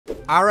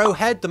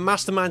Arrowhead, the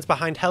masterminds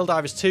behind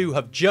Helldivers 2,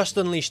 have just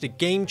unleashed a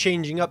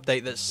game-changing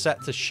update that's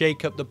set to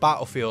shake up the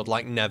battlefield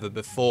like never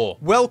before.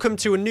 Welcome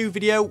to a new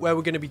video where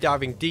we're going to be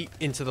diving deep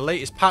into the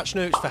latest patch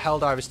notes for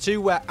Helldivers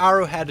 2, where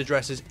Arrowhead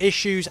addresses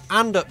issues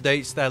and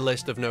updates their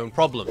list of known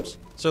problems.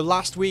 So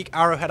last week,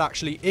 Arrowhead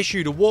actually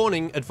issued a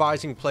warning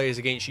advising players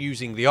against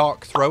using the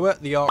arc thrower,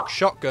 the arc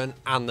shotgun,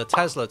 and the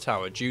Tesla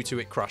tower due to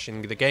it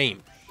crashing the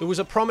game. There was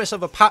a promise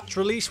of a patch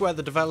release where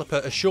the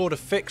developer assured a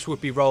fix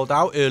would be rolled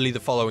out early the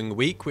following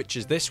week, which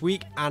is this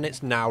week, and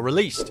it's now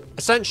released.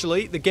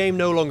 Essentially, the game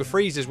no longer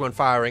freezes when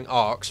firing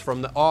arcs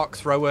from the arc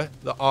thrower,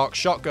 the arc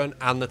shotgun,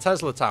 and the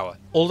Tesla tower.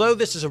 Although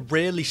this is a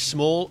really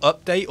small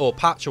update or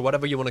patch or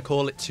whatever you want to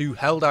call it to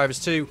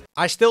Helldivers 2,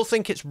 I still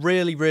think it's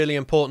really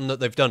important that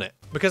they've done it.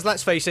 Because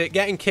let's face it,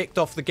 getting kicked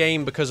off the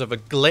game because of a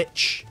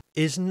glitch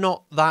is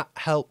not that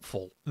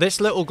helpful. This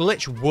little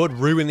glitch would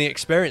ruin the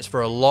experience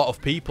for a lot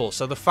of people,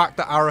 so the fact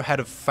that Arrowhead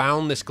have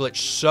found this glitch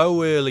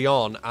so early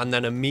on and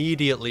then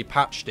immediately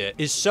patched it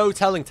is so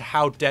telling to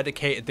how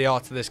dedicated they are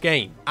to this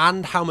game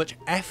and how much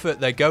effort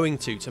they're going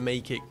to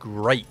make it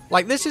great.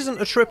 Like, this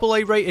isn't a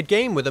AAA rated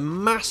game with a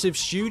massive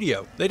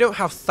studio. They don't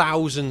have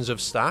thousands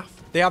of staff.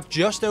 They have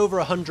just over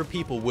 100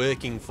 people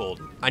working for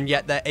them, and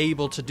yet they're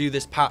able to do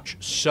this patch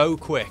so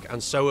quick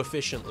and so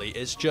efficiently.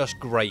 It's just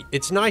great.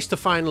 It's nice to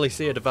finally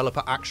see a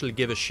developer actually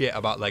give a shit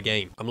about their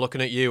game. I'm looking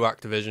at you,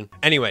 Activision.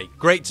 Anyway,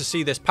 great to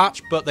see this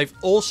patch, but they've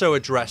also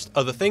addressed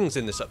other things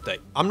in this update.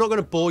 I'm not going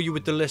to bore you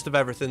with the list of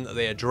everything that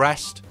they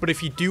addressed, but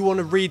if you do want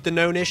to read the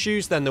known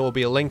issues, then there will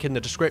be a link in the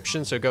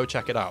description, so go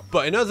check it out.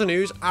 But in other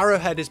news,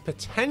 Arrowhead is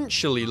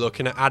potentially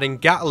looking at adding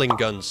gattling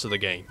guns to the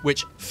game,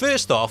 which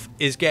first off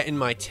is getting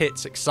my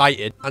tits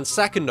excited, and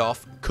second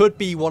off, could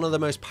be one of the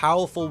most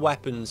powerful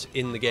weapons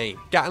in the game.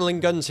 Gattling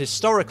guns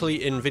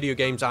historically in video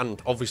games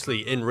and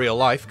obviously in real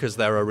life, because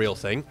they're a real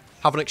thing,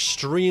 have an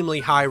extremely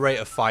high rate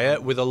of fire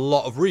with a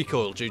lot of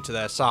recoil due to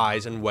their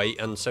size and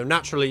weight, and so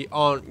naturally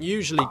aren't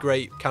usually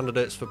great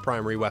candidates for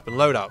primary weapon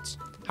loadouts.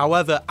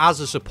 However, as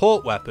a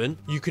support weapon,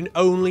 you can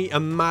only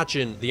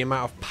imagine the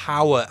amount of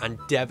power and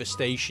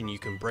devastation you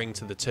can bring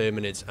to the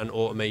Terminids and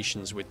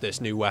automations with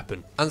this new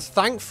weapon. And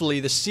thankfully,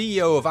 the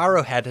CEO of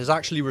Arrowhead has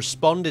actually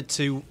responded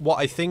to what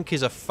I think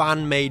is a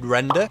fan-made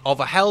render of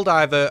a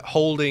Helldiver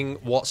holding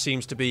what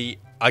seems to be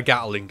a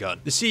Gatling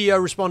gun. The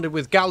CEO responded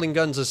with, "Gatling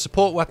guns as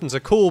support weapons are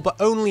cool, but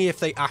only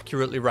if they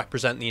accurately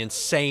represent the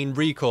insane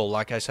recoil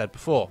like I said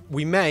before.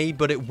 We may,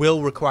 but it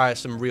will require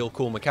some real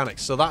cool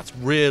mechanics," so that's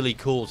really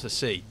cool to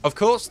see. Of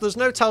course, there's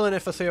no telling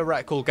if a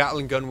theoretical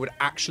Gatling gun would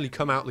actually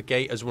come out the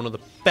gate as one of the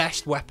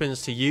best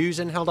weapons to use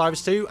in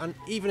Helldivers 2, and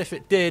even if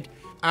it did,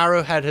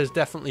 Arrowhead has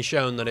definitely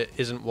shown that it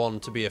isn't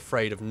one to be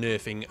afraid of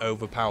nerfing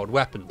overpowered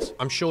weapons.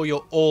 I'm sure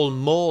you're all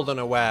more than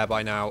aware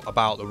by now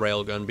about the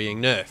railgun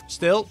being nerfed.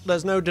 Still,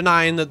 there's no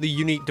denying that the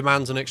unique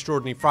demands and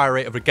extraordinary fire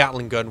rate of a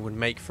Gatling gun would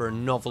make for a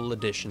novel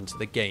addition to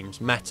the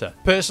game's meta.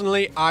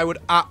 Personally, I would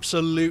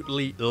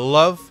absolutely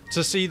love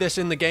to see this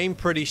in the game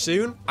pretty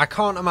soon. I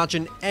can't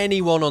imagine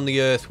anyone on the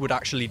earth would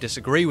actually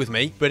disagree with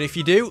me, but if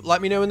you do,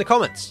 let me know in the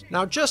comments.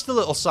 Now, just a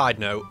little side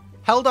note,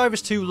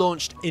 Helldivers 2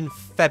 launched in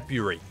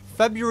February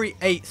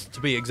 8th to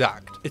be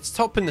exact. It's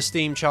top in the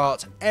Steam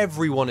charts,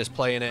 everyone is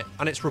playing it,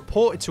 and it's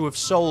reported to have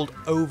sold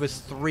over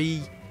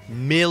 3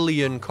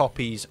 million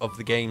copies of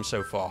the game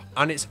so far.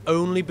 And it's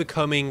only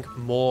becoming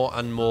more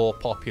and more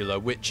popular,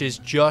 which is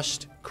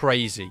just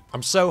crazy.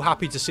 I'm so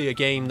happy to see a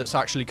game that's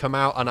actually come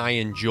out and I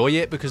enjoy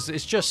it, because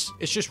it's just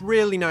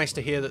really nice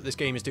to hear that this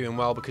game is doing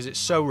well, because it's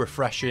so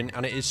refreshing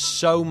and it is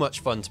so much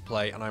fun to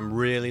play, and I'm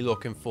really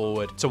looking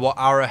forward to what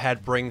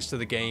Arrowhead brings to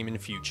the game in the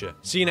future.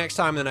 See you next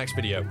time in the next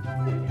video.